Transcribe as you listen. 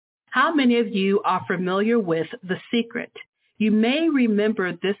How many of you are familiar with The Secret? You may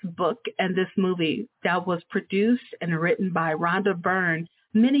remember this book and this movie that was produced and written by Rhonda Byrne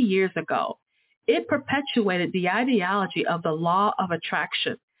many years ago. It perpetuated the ideology of the law of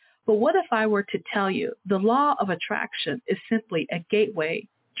attraction. But what if I were to tell you the law of attraction is simply a gateway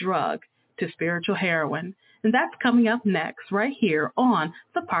drug to spiritual heroin? And that's coming up next right here on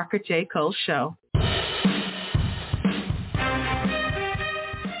The Parker J. Cole Show.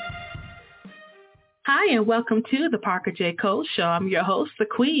 Hi, and welcome to the Parker J. Cole Show. I'm your host, the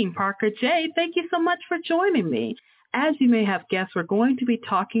Queen, Parker J. Thank you so much for joining me. As you may have guessed, we're going to be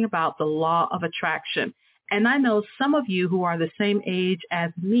talking about the law of attraction. And I know some of you who are the same age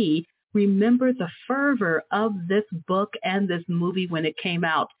as me remember the fervor of this book and this movie when it came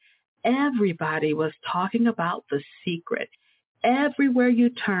out. Everybody was talking about The Secret. Everywhere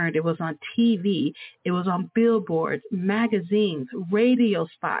you turned, it was on TV, it was on billboards, magazines, radio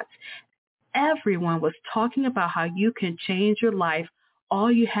spots. Everyone was talking about how you can change your life. All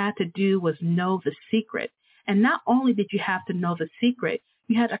you had to do was know the secret. And not only did you have to know the secret,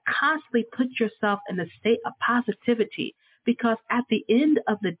 you had to constantly put yourself in a state of positivity, because at the end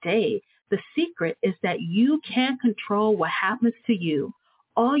of the day, the secret is that you can't control what happens to you.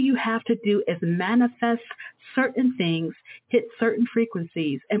 All you have to do is manifest certain things, hit certain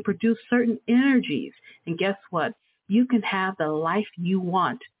frequencies, and produce certain energies. And guess what? You can have the life you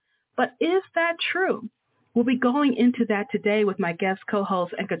want. But is that true? We'll be going into that today with my guest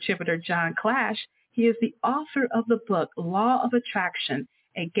co-host and contributor, John Clash. He is the author of the book, Law of Attraction,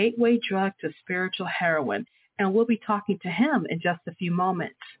 a gateway drug to spiritual heroin. And we'll be talking to him in just a few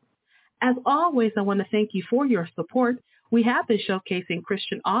moments. As always, I want to thank you for your support. We have been showcasing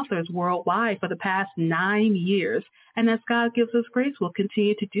Christian authors worldwide for the past 9 years. And as God gives us grace, we'll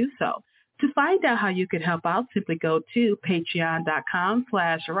continue to do so. To find out how you can help out, simply go to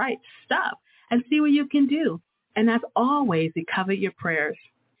patreon.com/rightstuff and see what you can do. And as always, we cover your prayers.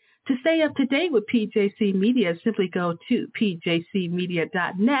 To stay up to date with PJC Media, simply go to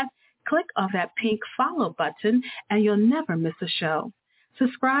pjcmedia.net, click on that pink follow button, and you'll never miss a show.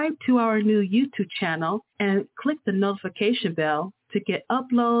 Subscribe to our new YouTube channel and click the notification bell to get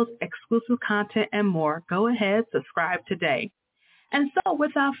uploads, exclusive content, and more. Go ahead, subscribe today. And so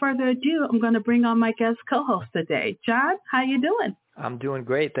without further ado, I'm going to bring on my guest co-host today. John, how you doing? I'm doing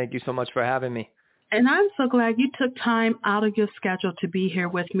great. Thank you so much for having me. And I'm so glad you took time out of your schedule to be here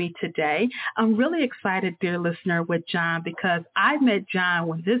with me today. I'm really excited, dear listener, with John, because I met John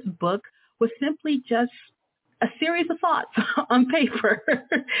when this book was simply just a series of thoughts on paper.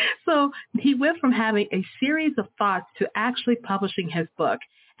 So he went from having a series of thoughts to actually publishing his book.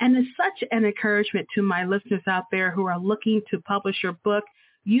 And it's such an encouragement to my listeners out there who are looking to publish your book.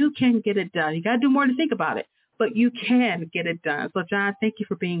 You can get it done. You got to do more to think about it, but you can get it done. So, John, thank you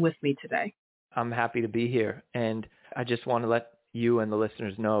for being with me today. I'm happy to be here. And I just want to let you and the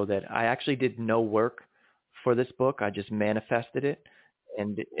listeners know that I actually did no work for this book. I just manifested it,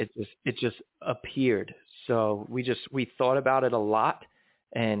 and it just appeared. So we thought about it a lot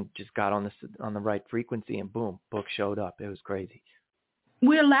and just got on the right frequency, and boom, book showed up. It was crazy.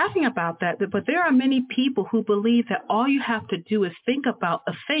 We're laughing about that, but there are many people who believe that all you have to do is think about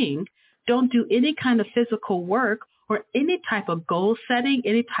a thing, don't do any kind of physical work or any type of goal setting,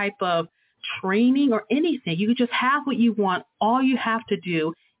 any type of training or anything. You can just have what you want. All you have to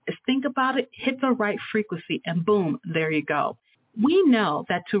do is think about it, hit the right frequency, and boom, there you go. We know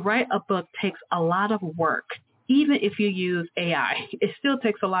that to write a book takes a lot of work. Even if you use AI, it still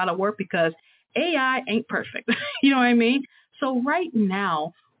takes a lot of work because AI ain't perfect. You know what I mean? So right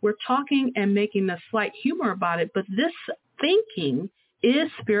now, we're talking and making a slight humor about it, but this thinking is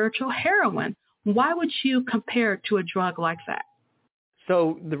spiritual heroin. Why would you compare it to a drug like that?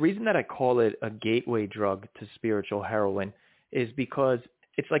 So the reason that I call it a gateway drug to spiritual heroin is because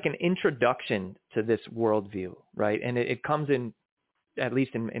it's like an introduction to this worldview, right? And it comes in, at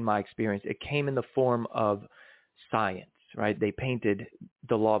least in my experience, it came in the form of science, right? They painted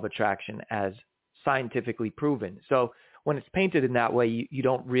the law of attraction as scientifically proven. So when it's painted in that way, you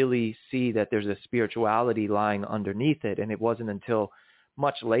don't really see that there's a spirituality lying underneath it. And it wasn't until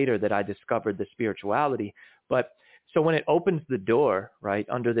much later that I discovered the spirituality. But so when it opens the door, right,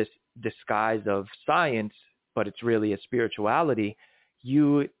 under this disguise of science, but it's really a spirituality,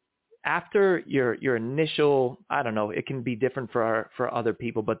 after your initial, I don't know, it can be different for other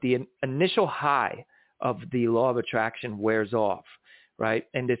people, but the initial high of the law of attraction wears off. Right.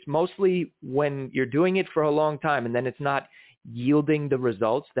 And it's mostly when you're doing it for a long time and then it's not yielding the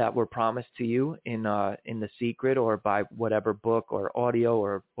results that were promised to you in The Secret or by whatever book or audio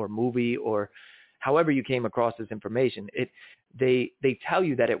or movie or however you came across this information, they tell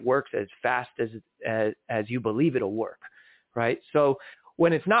you that it works as fast as you believe it'll work, right? So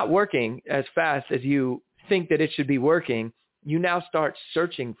when it's not working as fast as you think that it should be working, you now start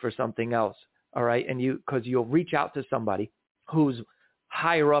searching for something else, all right? And because you'll reach out to somebody who's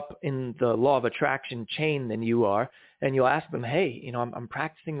higher up in the law of attraction chain than you are, and you'll ask them, hey, I'm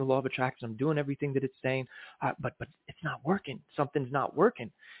practicing the law of attraction. I'm doing everything that it's saying, but it's not working. Something's not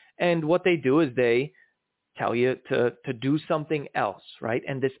working. And what they do is they tell you to do something else, right?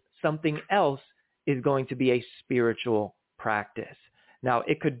 And this something else is going to be a spiritual practice. Now,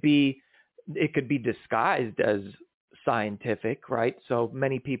 it could be disguised as scientific, right? So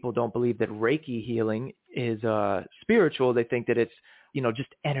many people don't believe that Reiki healing is spiritual. They think that it's, just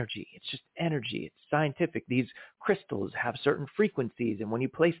energy. It's just energy. It's scientific. These crystals have certain frequencies, and when you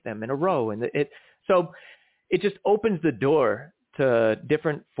place them in a row, and so it just opens the door to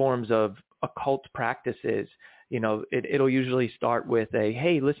different forms of occult practices. It'll usually start with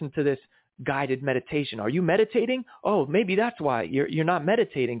hey, listen to this guided meditation. Are you meditating? Oh, maybe that's why you're not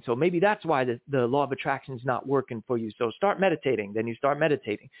meditating. So maybe that's why the law of attraction is not working for you. So start meditating. Then you start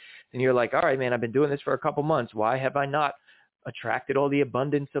meditating, and you're like, all right, man, I've been doing this for a couple months. Why have I not attracted all the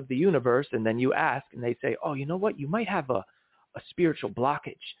abundance of the universe? And then you ask, and they say, oh, you know what? You might have a spiritual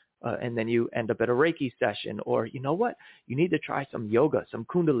blockage. And then you end up at a Reiki session, or you know what? You need to try some yoga, some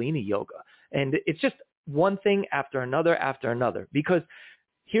Kundalini yoga. And it's just one thing after another, because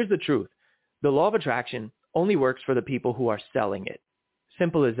here's the truth. The law of attraction only works for the people who are selling it.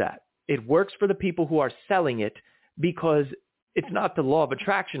 Simple as that. It works for the people who are selling it because it's not the law of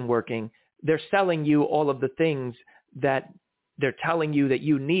attraction working. They're selling you all of the things that they're telling you that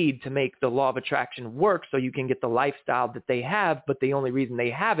you need to make the law of attraction work so you can get the lifestyle that they have. But the only reason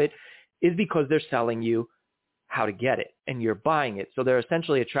they have it is because they're selling you how to get it, and you're buying it. So they're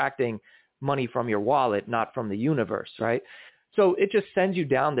essentially attracting money from your wallet, not from the universe, right? So it just sends you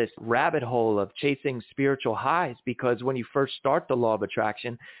down this rabbit hole of chasing spiritual highs, because when you first start the law of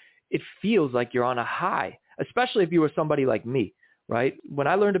attraction, it feels like you're on a high, especially if you were somebody like me, right? When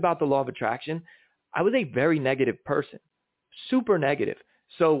I learned about the law of attraction, I was a very negative person, super negative.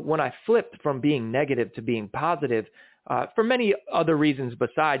 So when I flipped from being negative to being positive, for many other reasons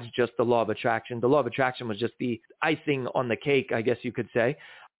besides just the law of attraction was just the icing on the cake, I guess you could say.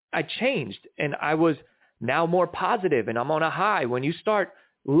 I changed, and I was now more positive, and I'm on a high. When you start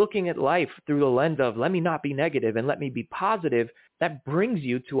looking at life through the lens of let me not be negative and let me be positive, that brings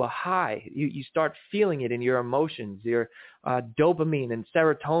you to a high. You start feeling it in your emotions. Your dopamine and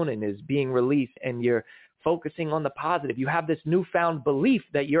serotonin is being released, and you're focusing on the positive. You have this newfound belief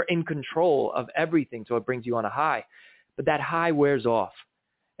that you're in control of everything, so it brings you on a high. But that high wears off,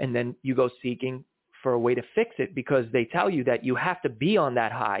 and then you go seeking for a way to fix it, because they tell you that you have to be on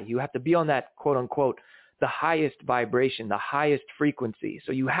that high. You have to be on that, quote unquote, the highest vibration, the highest frequency.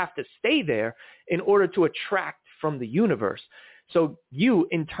 So you have to stay there in order to attract from the universe. So you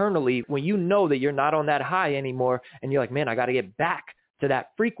internally, when you know that you're not on that high anymore, and you're like, man, I got to get back to that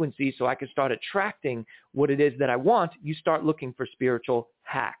frequency so I can start attracting what it is that I want, you start looking for spiritual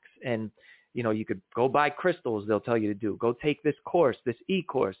hacks. And you could go buy crystals, they'll tell you to do. Go take this course, this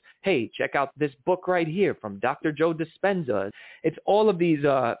e-course. Hey, check out this book right here from Dr. Joe Dispenza. It's all of these,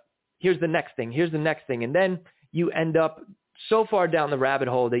 here's the next thing, here's the next thing. And then you end up so far down the rabbit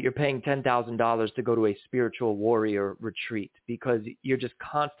hole that you're paying $10,000 to go to a spiritual warrior retreat, because you're just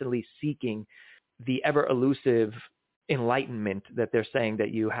constantly seeking the ever elusive enlightenment that they're saying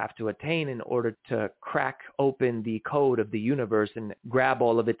that you have to attain in order to crack open the code of the universe and grab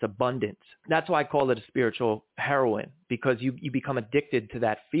all of its abundance. That's why I call it a spiritual heroin, because you become addicted to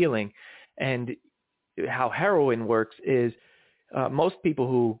that feeling. And how heroin works is most people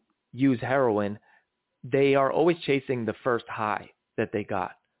who use heroin, they are always chasing the first high that they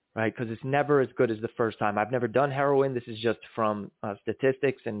got, right? Because it's never as good as the first time. I've never done heroin. This is just from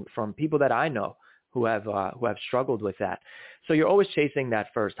statistics and from people that I know who have struggled with that. So you're always chasing that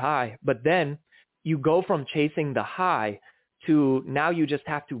first high, but then you go from chasing the high to now you just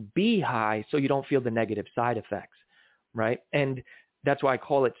have to be high so you don't feel the negative side effects, right? And that's why I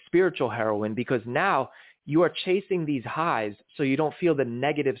call it spiritual heroin, because now you are chasing these highs so you don't feel the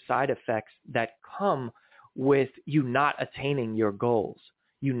negative side effects that come with you not attaining your goals.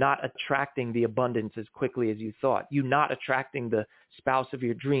 You not attracting the abundance as quickly as you thought. You not attracting the spouse of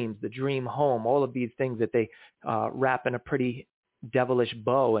your dreams, the dream home, all of these things that they wrap in a pretty devilish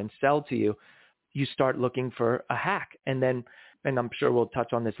bow and sell to you. You start looking for a hack. And I'm sure we'll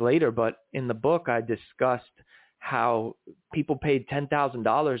touch on this later, but in the book I discussed how people paid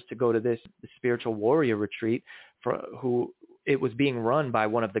 $10,000 to go to this spiritual warrior retreat who it was being run by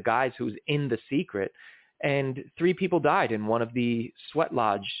one of the guys who's in the secret, and 3 people died in one of the sweat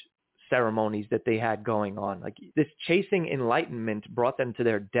lodge ceremonies that they had going on. Like, this chasing enlightenment brought them to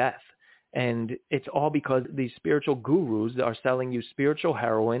their death. And it's all because these spiritual gurus are selling you spiritual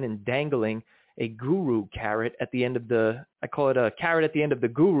heroin and dangling a guru carrot at the end of I call it a carrot at the end of the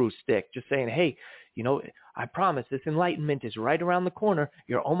guru stick, just saying, hey, I promise this enlightenment is right around the corner.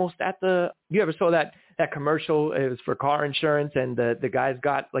 You're almost at you ever saw that commercial? It was for car insurance, and the guy's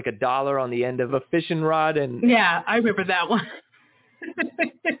got like $1 on the end of a fishing rod. And yeah, I remember that one.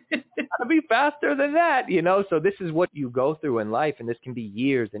 Gotta be faster than that, So this is what you go through in life, and this can be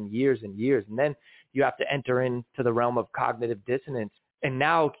years and years and years. And then you have to enter into the realm of cognitive dissonance. And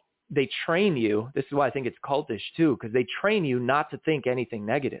now they train you. This is why I think it's cultish too, because they train you not to think anything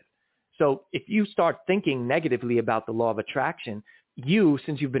negative. So if you start thinking negatively about the law of attraction,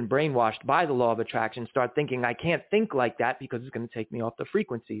 since you've been brainwashed by the law of attraction, start thinking, I can't think like that because it's going to take me off the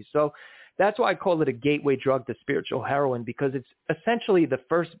frequency. So that's why I call it a gateway drug to spiritual heroin, because it's essentially the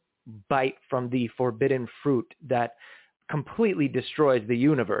first bite from the forbidden fruit that completely destroys the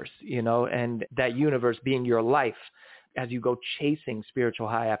universe, and that universe being your life as you go chasing spiritual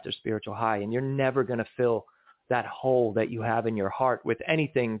high after spiritual high. And you're never going to fill that hole that you have in your heart with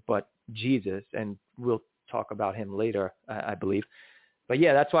anything but Jesus. And we'll talk about him later, I believe. But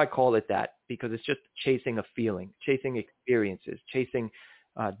yeah, that's why I call it that, because it's just chasing a feeling, chasing experiences, chasing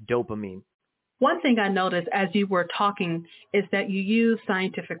dopamine. One thing I noticed as you were talking is that you use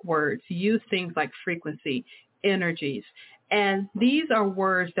scientific words. You use things like frequency, energies. And these are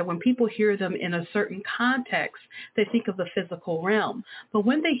words that when people hear them in a certain context, they think of the physical realm. But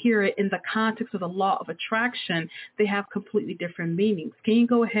when they hear it in the context of the law of attraction, they have completely different meanings. Can you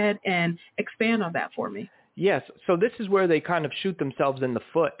go ahead and expand on that for me? Yes. So this is where they kind of shoot themselves in the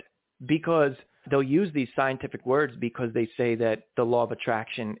foot, because they'll use these scientific words because they say that the law of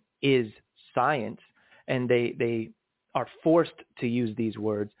attraction is science, and they are forced to use these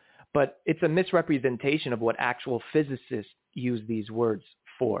words. But it's a misrepresentation of what actual physicists use these words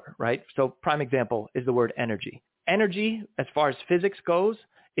for, right? So prime example is the word energy. Energy, as far as physics goes,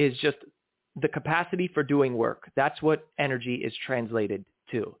 is just the capacity for doing work. That's what energy is translated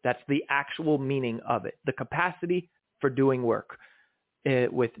to. That's the actual meaning of it, the capacity for doing work.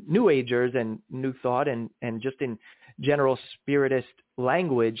 With New Agers and New Thought and just in general spiritist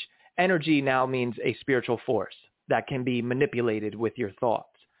language, energy now means a spiritual force that can be manipulated with your thoughts.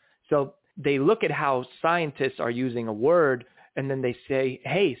 So they look at how scientists are using a word, and then they say,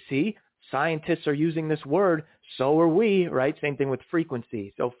 hey, see, scientists are using this word, so are we, right? Same thing with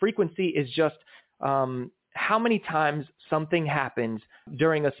frequency. So frequency is just how many times something happens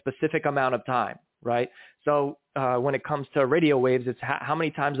during a specific amount of time, right? So when it comes to radio waves, it's how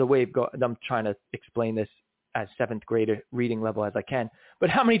many times a wave goes. I'm trying to explain this as 7th grade reading level as I can, but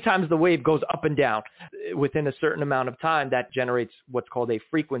how many times the wave goes up and down within a certain amount of time, that generates what's called a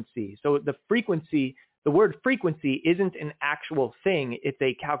frequency. So the word frequency isn't an actual thing. It's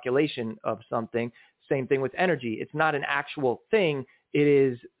a calculation of something. Same thing with energy. It's not an actual thing. It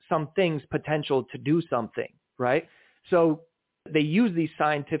is something's potential to do something, right? So they use these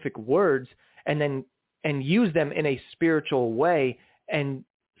scientific words and use them in a spiritual way. And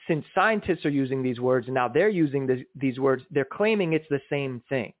since scientists are using these words, and now they're using these words, they're claiming it's the same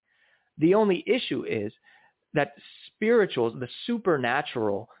thing. The only issue is that spirituals, the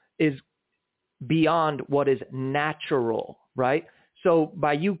supernatural, is beyond what is natural, right? So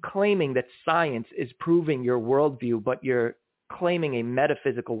by you claiming that science is proving your worldview, but you're claiming a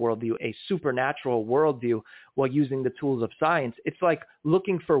metaphysical worldview, a supernatural worldview, while using the tools of science, it's like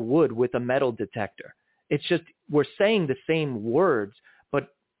looking for wood with a metal detector. It's just, we're saying the same words,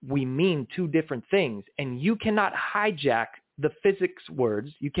 but we mean two different things. And you cannot hijack the physics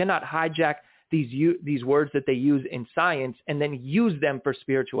words. You cannot hijack these words that they use in science and then use them for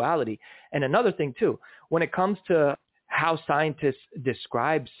spirituality. And another thing too, when it comes to how scientists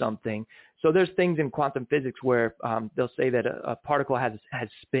describe something, so there's things in quantum physics where they'll say that a particle has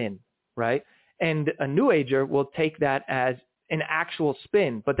spin, right? And a New Ager will take that as an actual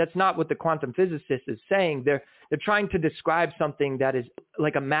spin, but that's not what the quantum physicist is saying. They're trying to describe something that is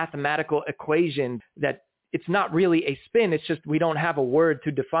like a mathematical equation, that it's not really a spin. It's just we don't have a word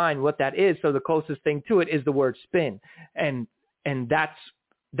to define what that is. So the closest thing to it is the word spin. And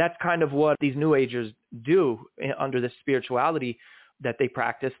that's kind of what these New Agers do under the spirituality that they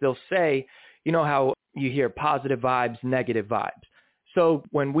practice. They'll say, you know how you hear positive vibes, negative vibes. So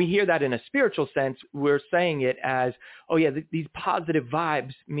when we hear that in a spiritual sense, we're saying it as, oh yeah, these positive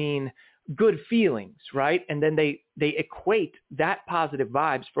vibes mean good feelings, right? And then they equate that positive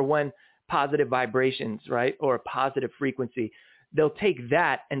vibes for when positive vibrations, right? Or a positive frequency. They'll take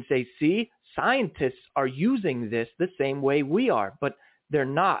that and say, see, scientists are using this the same way we are, but they're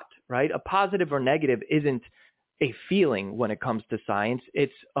not, right? A positive or negative isn't a feeling when it comes to science.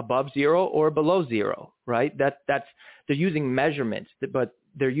 It's above zero or below zero, right? That's they're using measurements, but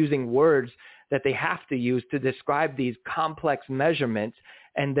they're using words that they have to use to describe these complex measurements.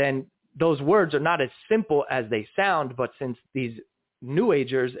 And then those words are not as simple as they sound, but since these New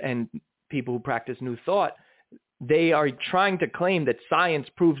Agers and people who practice New Thought, they are trying to claim that science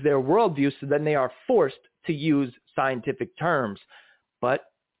proves their worldview, so then they are forced to use scientific terms. But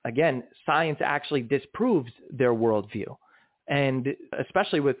again, science actually disproves their worldview. And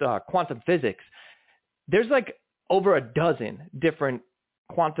especially with quantum physics, there's like over a dozen different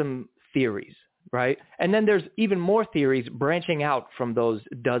quantum theories, right? And then there's even more theories branching out from those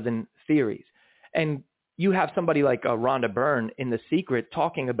dozen theories. And you have somebody like Rhonda Byrne in The Secret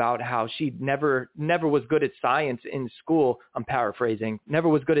talking about how she never was good at science in school. I'm paraphrasing. Never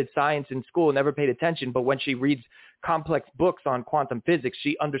was good at science in school, never paid attention. But when she reads complex books on quantum physics,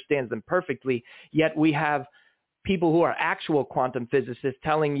 she understands them perfectly. Yet we have people who are actual quantum physicists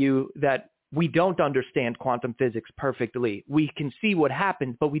telling you that we don't understand quantum physics perfectly. We can see what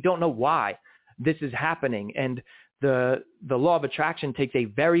happens, but we don't know why this is happening. And the law of attraction takes a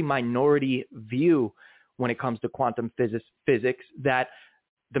very minority view when it comes to quantum physics that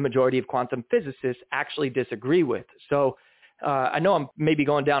the majority of quantum physicists actually disagree with. So I know I'm maybe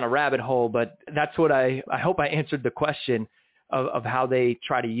going down a rabbit hole, but that's what I hope I answered the question of how they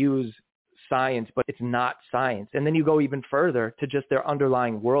try to use science, but it's not science. And then you go even further to just their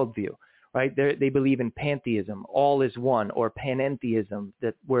underlying worldview, right? They believe in pantheism, all is one, or panentheism,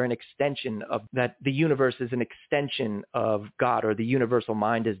 that we're an extension of, that the universe is an extension of God, or the universal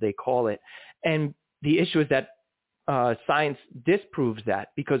mind as they call it. And the issue is that science disproves that,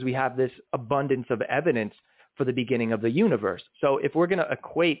 because we have this abundance of evidence for the beginning of the universe. So if we're going to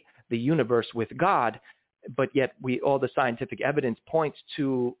equate the universe with God, but yet all the scientific evidence points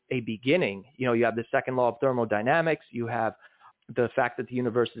to a beginning, you have the second law of thermodynamics, you have the fact that the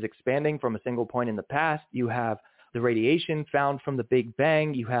universe is expanding from a single point in the past, you have the radiation found from the Big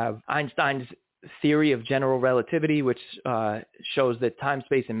Bang, you have Einstein's theory of general relativity, which shows that time,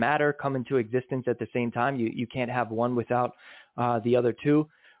 space, and matter come into existence at the same time. You can't have one without the other two,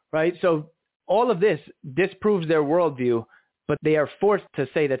 right? So all of this disproves their worldview, but they are forced to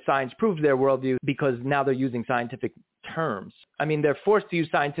say that science proves their worldview because now they're using scientific terms. I mean, they're forced to use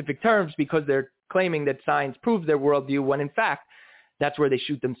scientific terms because they're claiming that science proves their worldview, when in fact, that's where they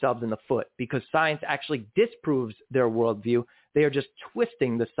shoot themselves in the foot, because science actually disproves their worldview. They are just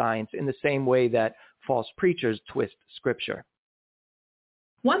twisting the science in the same way that false preachers twist scripture.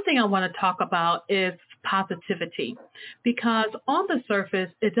 One thing I want to talk about is positivity, because on the surface,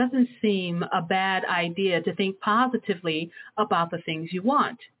 it doesn't seem a bad idea to think positively about the things you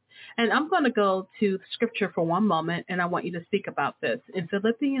want. And I'm going to go to scripture for one moment, and I want you to speak about this. In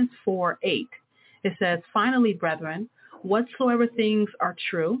Philippians 4:8, it says, "Finally, brethren, whatsoever things are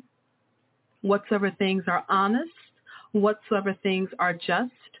true, whatsoever things are honest, whatsoever things are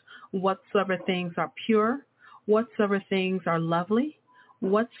just, whatsoever things are pure, whatsoever things are lovely,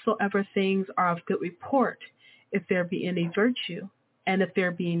 whatsoever things are of good report, if there be any virtue, and if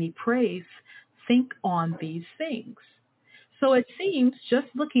there be any praise, think on these things." So it seems, just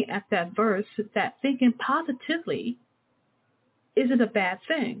looking at that verse, that thinking positively isn't a bad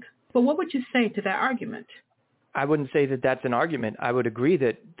thing. But what would you say to that argument? I wouldn't say that that's an argument. I would agree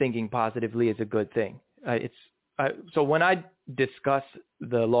that thinking positively is a good thing. So when I discuss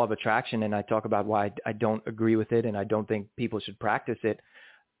the law of attraction and I talk about why I don't agree with it and I don't think people should practice it,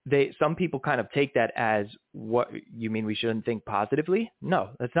 some people kind of take that as, what you mean, we shouldn't think positively? No,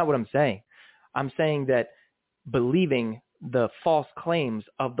 that's not what I'm saying. I'm saying that believing the false claims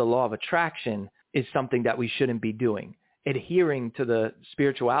of the law of attraction is something that we shouldn't be doing. Adhering to the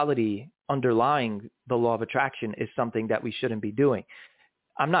spirituality underlying the law of attraction is something that we shouldn't be doing.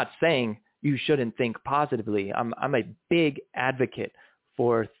 I'm not saying you shouldn't think positively. I'm a big advocate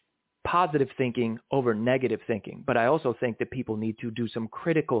for positive thinking over negative thinking, but I also think that people need to do some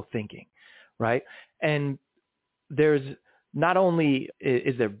critical thinking, right? And there's not only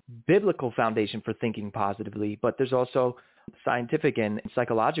is there biblical foundation for thinking positively, but there's also scientific and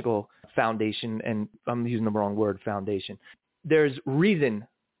psychological foundation, and I'm using the wrong word, foundation. There's reason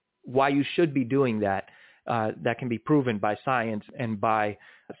why you should be doing that, that can be proven by science and by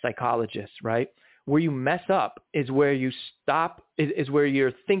psychologists, right? Where you mess up is where you stop, is where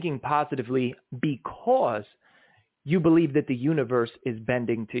you're thinking positively because you believe that the universe is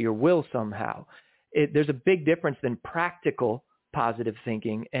bending to your will somehow. There's a big difference than practical positive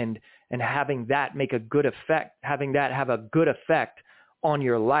thinking and having that make a good effect, having that have a good effect on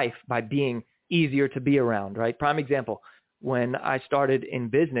your life by being easier to be around, right? Prime example, when I started in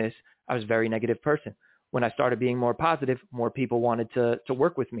business, I was a very negative person. When I started being more positive, more people wanted to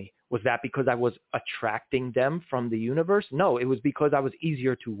work with me. Was that because I was attracting them from the universe? No, it was because I was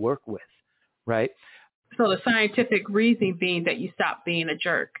easier to work with, right? So the scientific reasoning being that you stop being a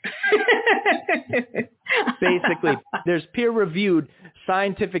jerk. Basically, there's peer-reviewed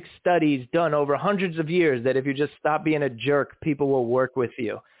scientific studies done over hundreds of years that if you just stop being a jerk, people will work with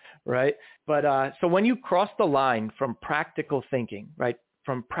you, right? But so when you cross the line from practical thinking, right,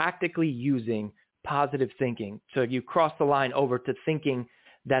 from practically using positive thinking, so you cross the line over to thinking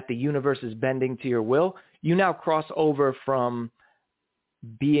that the universe is bending to your will, you now cross over from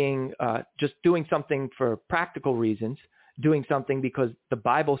being just doing something for practical reasons, doing something because the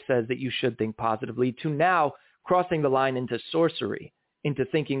Bible says that you should think positively, to now crossing the line into sorcery, into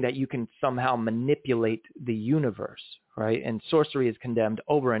thinking that you can somehow manipulate the universe, right? And sorcery is condemned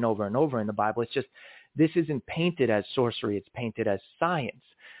over and over and over in the Bible. It's just, this isn't painted as sorcery, it's painted as science.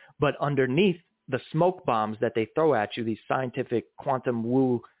 But underneath the smoke bombs that they throw at you, these scientific quantum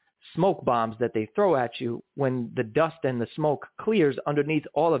woo smoke bombs that they throw at you, when the dust and the smoke clears, underneath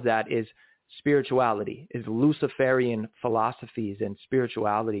all of that is spirituality, is Luciferian philosophies and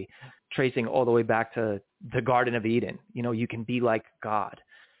spirituality, tracing all the way back to the Garden of Eden. You know, you can be like God.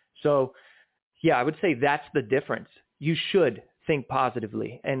 So yeah, I would say that's the difference. You should think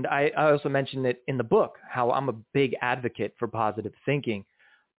positively. And I also mentioned it in the book, how I'm a big advocate for positive thinking.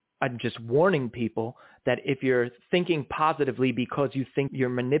 I'm just warning people that if you're thinking positively because you think you're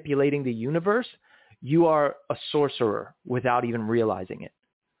manipulating the universe, you are a sorcerer without even realizing it.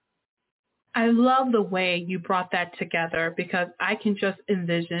 I love the way you brought that together, because I can just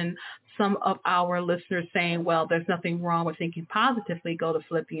envision some of our listeners saying, well, there's nothing wrong with thinking positively. Go to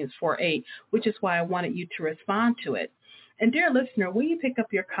Philippians 4:8, which is why I wanted you to respond to it. And dear listener, when you pick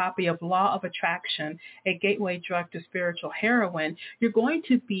up your copy of Law of Attraction, a gateway drug to spiritual heroin, you're going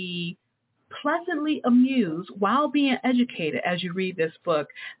to be pleasantly amused while being educated as you read this book.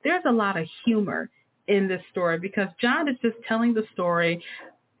 There's a lot of humor in this story because John is just telling the story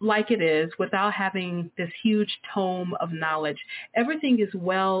like it is without having this huge tome of knowledge. Everything is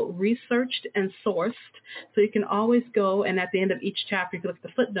well researched and sourced, so you can always go and at the end of each chapter you can look at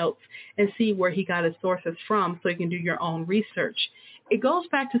the footnotes and see where he got his sources from so you can do your own research. It goes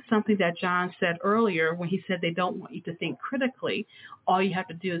back to something that John said earlier when he said they don't want you to think critically. All you have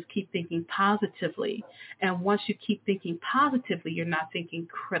to do is keep thinking positively. And once you keep thinking positively, you're not thinking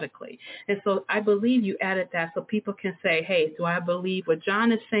critically. And so I believe you added that so people can say, hey, do I believe what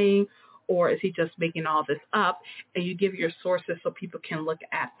John is saying, or is he just making all this up? And you give your sources so people can look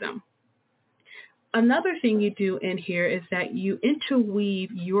at them. Another thing you do in here is that you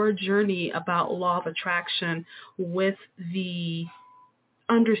interweave your journey about law of attraction with the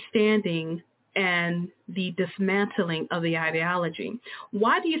understanding and the dismantling of the ideology.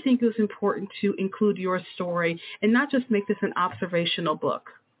 Why do you think it was important to include your story and not just make this an observational book?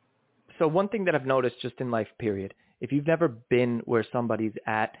 So one thing that I've noticed just in life, period, if you've never been where somebody's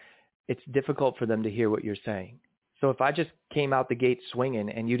at, it's difficult for them to hear what you're saying. So if I just came out the gate swinging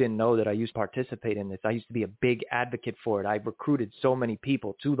and you didn't know that I used to participate in this, I used to be a big advocate for it. I recruited so many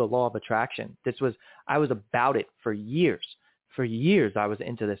people to the law of attraction. I was about it for years. For years, I was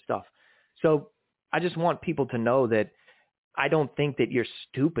into this stuff. So I just want people to know that I don't think that you're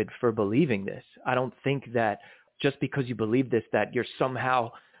stupid for believing this. I don't think that just because you believe this, that you're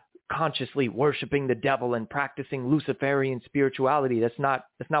somehow consciously worshiping the devil and practicing Luciferian spirituality. That's not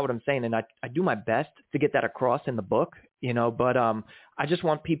what I'm saying. And I do my best to get that across in the book, but I just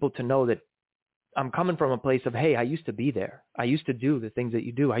want people to know that I'm coming from a place of, hey, I used to be there. I used to do the things that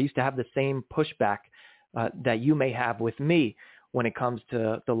you do. I used to have the same pushback that you may have with me when it comes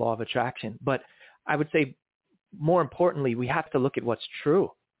to the law of attraction. But I would say more importantly, we have to look at what's true.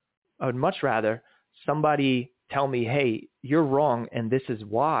 I would much rather somebody tell me, hey, you're wrong and this is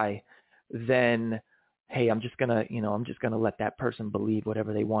why, than, hey, I'm just going to let that person believe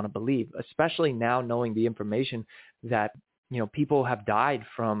whatever they want to believe, especially now knowing the information that, people have died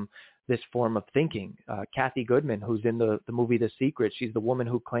from this form of thinking. Kathy Goodman, who's in the movie The Secret, she's the woman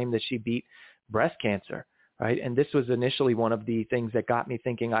who claimed that she beat breast cancer, right? And this was initially one of the things that got me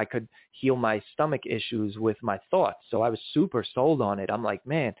thinking I could heal my stomach issues with my thoughts. So I was super sold on it. I'm like,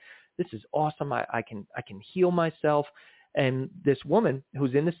 man, this is awesome. I can heal myself. And this woman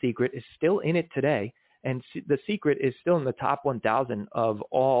who's in The Secret is still in it today. And The Secret is still in the top 1,000 of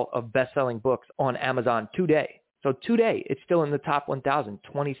all of best-selling books on Amazon today. So today, it's still in the top 1,000,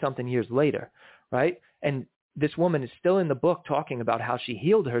 20-something years later, right? And this woman is still in the book talking about how she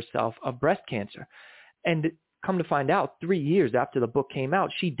healed herself of breast cancer. And come to find out, 3 years after the book came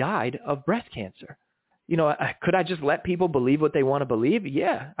out, she died of breast cancer. Could I just let people believe what they want to believe?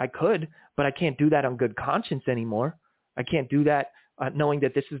 Yeah, I could, but I can't do that on good conscience anymore. I can't do that knowing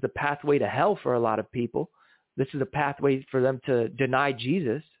that this is the pathway to hell for a lot of people. This is a pathway for them to deny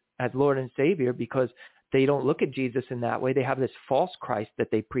Jesus as Lord and Savior because they don't look at Jesus in that way. They have this false Christ that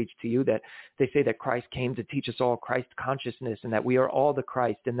they preach to you, that they say that Christ came to teach us all Christ consciousness and that we are all the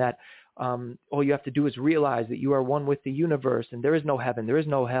Christ, and that all you have to do is realize that you are one with the universe and there is no heaven, there is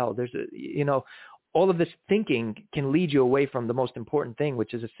no hell. All of this thinking can lead you away from the most important thing,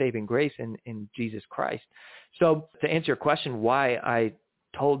 which is a saving grace in Jesus Christ. So to answer your question, why I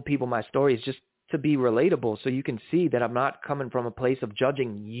told people my story is just to be relatable, so you can see that I'm not coming from a place of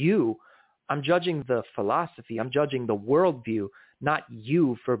judging you. I'm judging the philosophy. I'm judging the worldview, not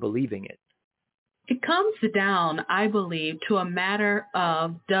you for believing it. It comes down, I believe, to a matter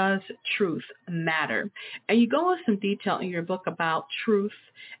of, does truth matter? And you go into some detail in your book about truth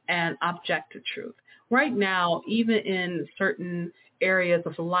and objective truth. Right now, even in certain areas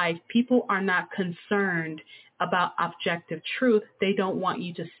of life, people are not concerned about objective truth. They don't want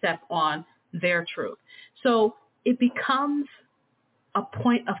you to step on their truth. So it becomes a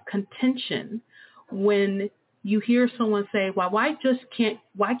point of contention when you hear someone say, well, why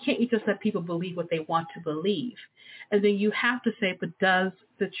can't you just let people believe what they want to believe? And then you have to say, but does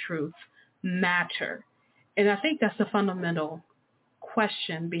the truth matter? And I think that's the fundamental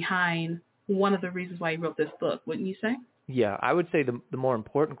question behind one of the reasons why you wrote this book, wouldn't you say? Yeah, I would say the more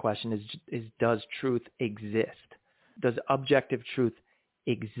important question is does truth exist? Does objective truth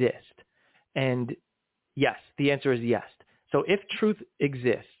exist? And yes, the answer is yes. So if truth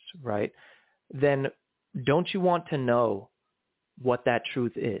exists, right, then don't you want to know what that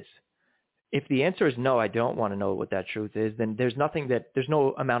truth is? If the answer is no, I don't want to know what that truth is, then there's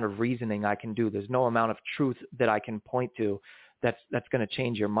no amount of reasoning I can do. There's no amount of truth that I can point to that's going to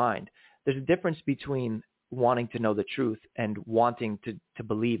change your mind. There's a difference between wanting to know the truth and wanting to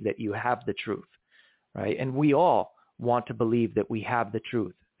believe that you have the truth, right? And we all want to believe that we have the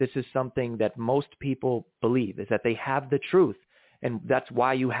truth. This is something that most people believe, is that they have the truth. And that's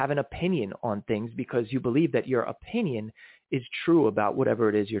why you have an opinion on things, because you believe that your opinion is true about whatever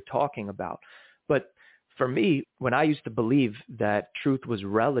it is you're talking about. But for me, when I used to believe that truth was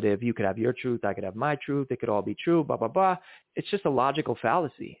relative, you could have your truth, I could have my truth, it could all be true, blah, blah, blah. It's just a logical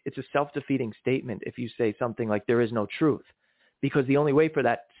fallacy. It's a self-defeating statement if you say something like there is no truth, because the only way for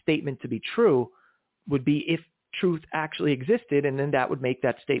that statement to be true would be if truth actually existed, and then that would make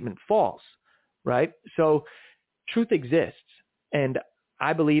that statement false, right? So truth exists. And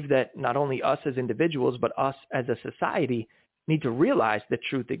I believe that not only us as individuals, but us as a society need to realize that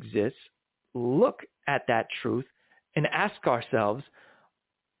truth exists, look at that truth, and ask ourselves,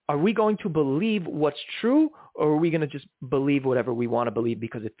 are we going to believe what's true, or are we going to just believe whatever we want to believe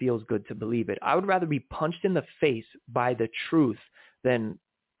because it feels good to believe it? I would rather be punched in the face by the truth than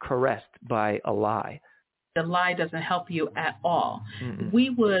caressed by a lie. The lie doesn't help you at all. Mm-mm. We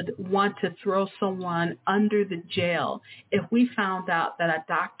would want to throw someone under the jail if we found out that a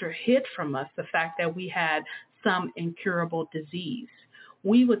doctor hid from us the fact that we had some incurable disease.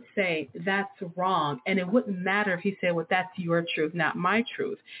 We would say that's wrong, and it wouldn't matter if he said, well, that's your truth, not my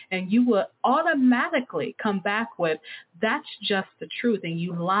truth. And you would automatically come back with, that's just the truth, and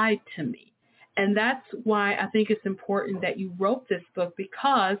you lied to me. And that's why I think it's important that you wrote this book,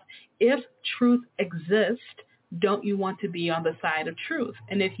 because if truth exists, don't you want to be on the side of truth?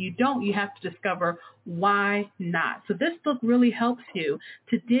 And if you don't, you have to discover why not. So this book really helps you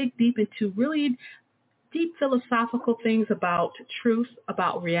to dig deep into really deep philosophical things about truth,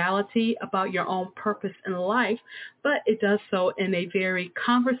 about reality, about your own purpose in life, but it does so in a very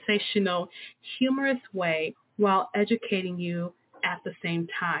conversational, humorous way while educating you at the same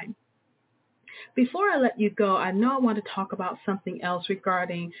time. Before I let you go, I know I want to talk about something else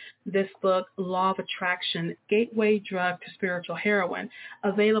regarding this book, Law of Attraction, Gateway Drug to Spiritual Heroin,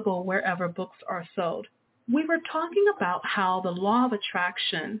 available wherever books are sold. We were talking about how the law of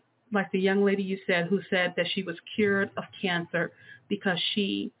attraction, like the young lady you said who said that she was cured of cancer because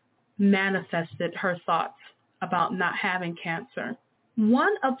she manifested her thoughts about not having cancer.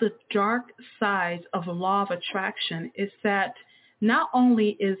 One of the dark sides of the law of attraction is that not only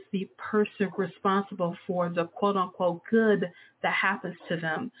is the person responsible for the quote-unquote good that happens to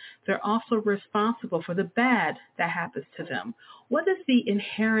them, they're also responsible for the bad that happens to them. What is the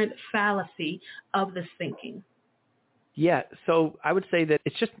inherent fallacy of this thinking? Yeah, so I would say that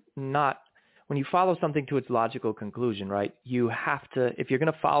it's just not, when you follow something to its logical conclusion, right, you have to, if you're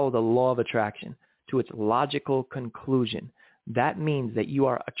going to follow the law of attraction to its logical conclusion, that means that you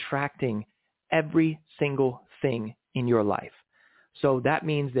are attracting every single thing in your life. So that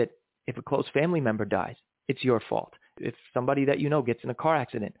means that if a close family member dies, it's your fault. If somebody that you know gets in a car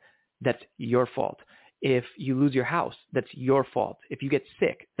accident, that's your fault. If you lose your house, that's your fault. If you get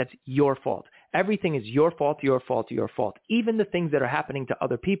sick, that's your fault. Everything is your fault, your fault, your fault. Even the things that are happening to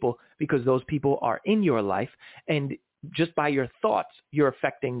other people, because those people are in your life, and just by your thoughts, you're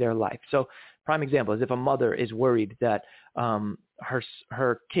affecting their life. So prime example is if a mother is worried that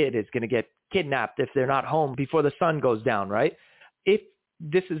her kid is going to get kidnapped if they're not home before the sun goes down, right? If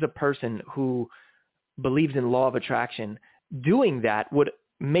this is a person who believes in law of attraction, doing that would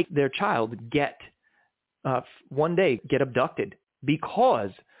make their child one day get abducted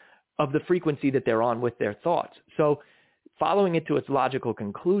because of the frequency that they're on with their thoughts. So following it to its logical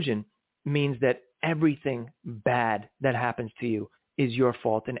conclusion means that everything bad that happens to you is your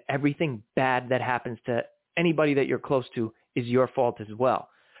fault, and everything bad that happens to anybody that you're close to is your fault as well,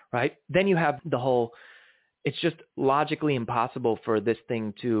 right? Then you have the whole, it's just logically impossible for this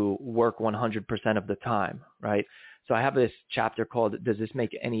thing to work 100% of the time, right? So I have this chapter called, Does This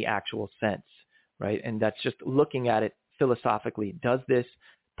Make Any Actual Sense? Right? And that's just looking at it philosophically. Does this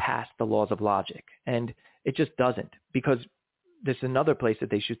pass the laws of logic? And it just doesn't, because there's another place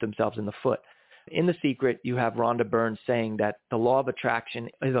that they shoot themselves in the foot. In The Secret, you have Rhonda Byrne saying that the law of attraction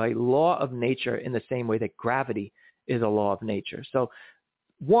is a law of nature in the same way that gravity is a law of nature. So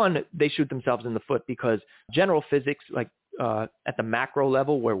one, they shoot themselves in the foot because general physics, like at the macro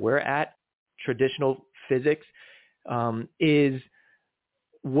level where we're at, traditional physics is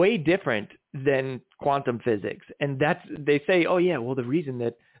way different than quantum physics. And they say, oh yeah, well, the reason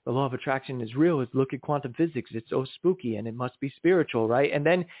that the law of attraction is real is look at quantum physics. It's so spooky and it must be spiritual, right? And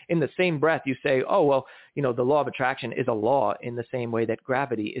then in the same breath, you say, oh, well, the law of attraction is a law in the same way that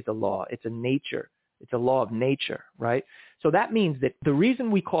gravity is a law. It's a nature. It's a law of nature, right? So that means that the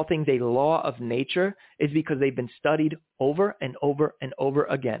reason we call things a law of nature is because they've been studied over and over and over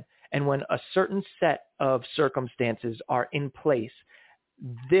again. And when a certain set of circumstances are in place,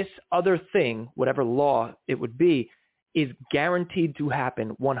 this other thing, whatever law it would be, is guaranteed to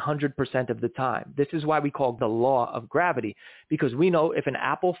happen 100% of the time. This is why we call the law of gravity, because we know if an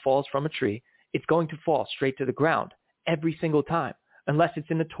apple falls from a tree, it's going to fall straight to the ground every single time, unless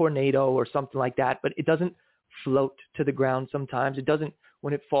it's in a tornado or something like that. But it doesn't float to the ground sometimes. It doesn't,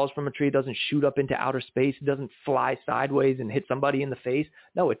 when it falls from a tree, it doesn't shoot up into outer space. It doesn't fly sideways and hit somebody in the face.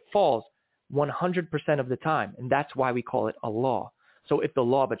 No, it falls 100% of the time. And that's why we call it a law. So if the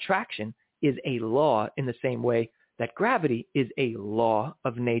law of attraction is a law in the same way that gravity is a law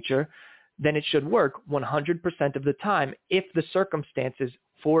of nature, then it should work 100% of the time if the circumstances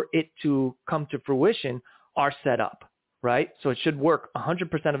for it to come to fruition are set up, right? So it should work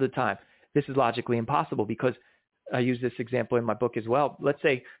 100% of the time. This is logically impossible because I use this example in my book as well. Let's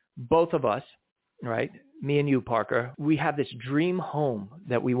say both of us, right, me and you, Parker, we have this dream home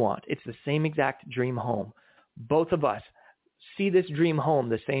that we want. It's the same exact dream home. Both of us see this dream home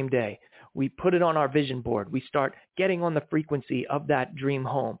the same day. We put it on our vision board. We start getting on the frequency of that dream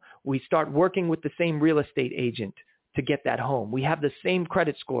home. We start working with the same real estate agent to get that home. We have the same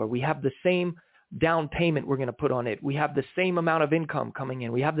credit score. We have the same down payment we're going to put on it. We have the same amount of income coming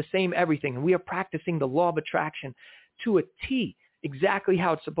in. We have the same everything. And we are practicing the law of attraction to a T, exactly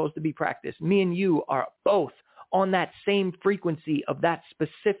how it's supposed to be practiced. Me and you are both on that same frequency of that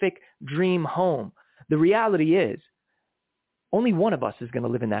specific dream home. The reality is, only one of us is going to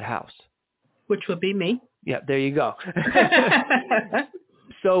live in that house. Which would be me. Yeah, there you go.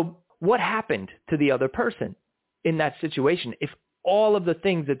 So what happened to the other person in that situation? If all of the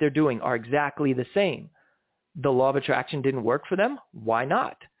things that they're doing are exactly the same, the law of attraction didn't work for them? Why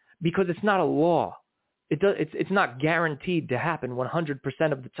not? Because it's not a law. It's not guaranteed to happen 100%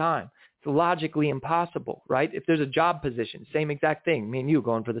 of the time. It's logically impossible, right? If there's a job position, same exact thing. Me and you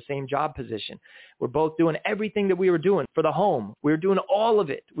going for the same job position. We're both doing everything that we were doing for the home. We're doing all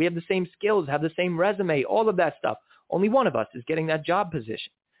of it. We have the same skills, have the same resume, all of that stuff. Only one of us is getting that job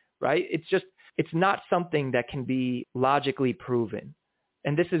position, right? It's not something that can be logically proven.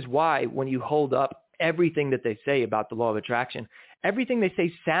 And this is why when you hold up everything that they say about the law of attraction, everything they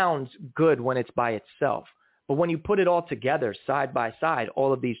say sounds good when it's by itself. But when you put it all together, side by side,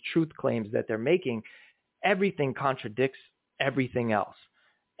 all of these truth claims that they're making, everything contradicts everything else.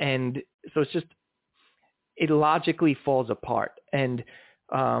 And so it logically falls apart. And,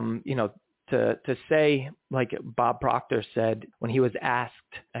 to say, like Bob Proctor said when he was asked,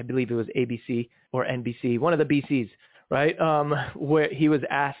 I believe it was ABC or NBC, one of the BCs, right, where he was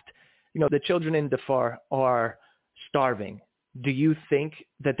asked, the children in Darfur are starving. do you think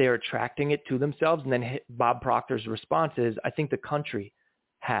that they're attracting it to themselves? And then Bob Proctor's response is, I think the country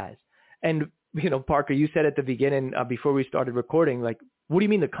has. And, Parker, you said at the beginning, before we started recording, like, what do you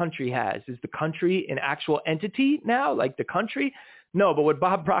mean the country has? Is the country an actual entity now, like the country? No, but what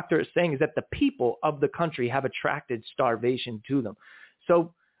Bob Proctor is saying is that the people of the country have attracted starvation to them.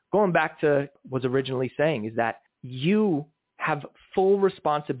 So going back to what I was originally saying is that you have full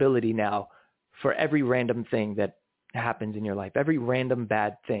responsibility now for every random thing that happens in your life, every random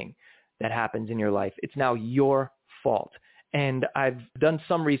bad thing that happens in your life. It's now your fault. And I've done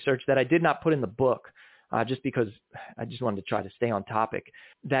some research that I did not put in the book, just because I just wanted to try to stay on topic,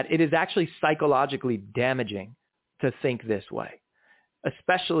 that it is actually psychologically damaging to think this way,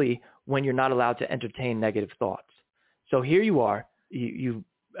 especially when you're not allowed to entertain negative thoughts. So here you are, you've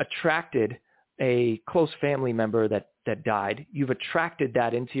attracted a close family member that died. You've attracted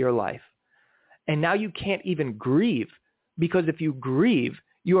that into your life. And now you can't even grieve, because if you grieve,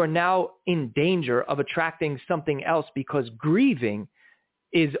 you are now in danger of attracting something else, because grieving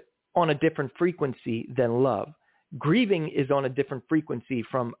is on a different frequency than love. Grieving is on a different frequency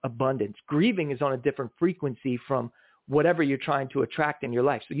from abundance. Grieving is on a different frequency from whatever you're trying to attract in your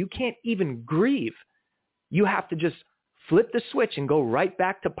life. So you can't even grieve. You have to just flip the switch and go right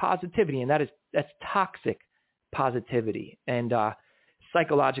back to positivity. And that's toxic positivity and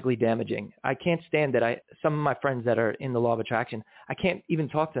psychologically damaging. I can't stand that. Some of my friends that are in the law of attraction, I can't even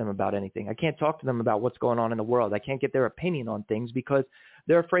talk to them about anything. I can't talk to them about what's going on in the world. I can't get their opinion on things because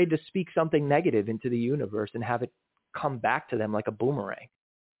they're afraid to speak something negative into the universe and have it come back to them like a boomerang.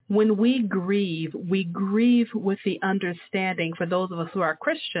 When we grieve with the understanding, for those of us who are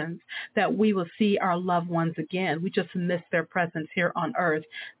Christians, that we will see our loved ones again. We just miss their presence here on earth.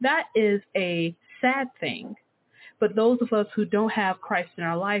 That is a sad thing. But those of us who don't have Christ in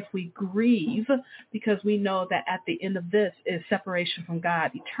our life, we grieve because we know that at the end of this is separation from God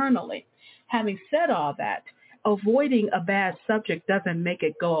eternally. Having said all that, avoiding a bad subject doesn't make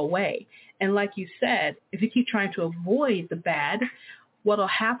it go away. And like you said, if you keep trying to avoid the bad, what will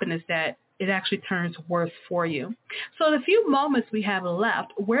happen is that it actually turns worse for you. So in the few moments we have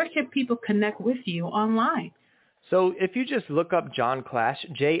left, where can people connect with you online? So if you just look up John Clash,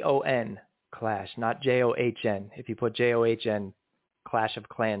 Jon Clash, not John. If you put John, Clash of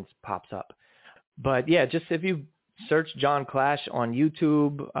Clans pops up. But yeah, just if you search John Clash on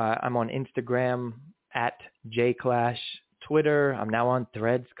YouTube, I'm on Instagram at JClash, Twitter. I'm now on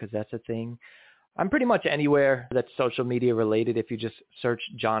Threads because that's a thing. I'm pretty much anywhere that's social media related if you just search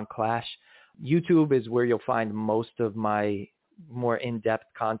John Clash. YouTube is where you'll find most of my more in-depth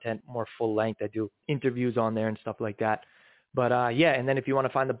content, more full length. I do interviews on there and stuff like that. But yeah, and then if you want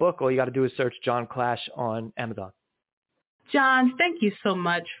to find the book, all you got to do is search John Clash on Amazon. John, thank you so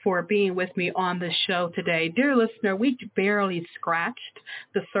much for being with me on the show today. Dear listener, we barely scratched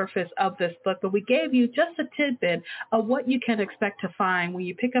the surface of this book, but we gave you just a tidbit of what you can expect to find when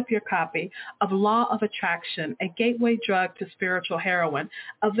you pick up your copy of Law of Attraction, a gateway drug to spiritual heroin,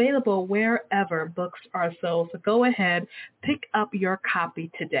 available wherever books are sold. So go ahead, pick up your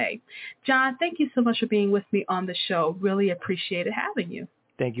copy today. John, thank you so much for being with me on the show. Really appreciated having you.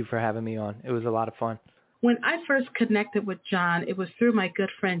 Thank you for having me on. It was a lot of fun. When I first connected with John, it was through my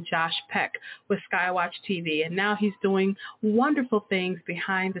good friend Josh Peck with Skywatch TV, and now he's doing wonderful things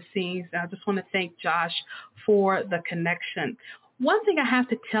behind the scenes. And I just want to thank Josh for the connection. One thing I have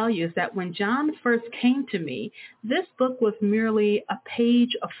to tell you is that when John first came to me, this book was merely a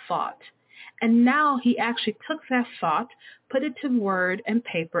page of thought. And now he actually took that thought, put it to word and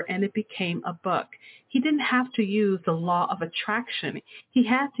paper, and it became a book. He didn't have to use the law of attraction. He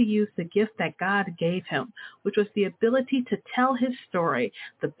had to use the gift that God gave him, which was the ability to tell his story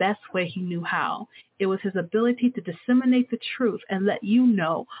the best way he knew how. It was his ability to disseminate the truth and let you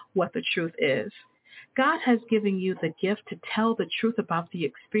know what the truth is. God has given you the gift to tell the truth about the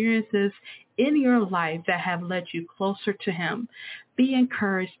experiences in your life that have led you closer to him. Be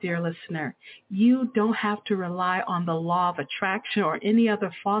encouraged, dear listener. You don't have to rely on the law of attraction or any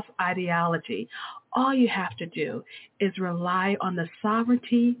other false ideology. All you have to do is rely on the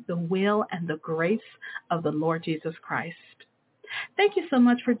sovereignty, the will, and the grace of the Lord Jesus Christ. Thank you so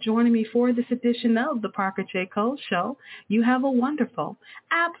much for joining me for this edition of the Parker J. Cole Show. You have a wonderful,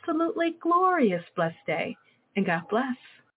 absolutely glorious, blessed day, and God bless.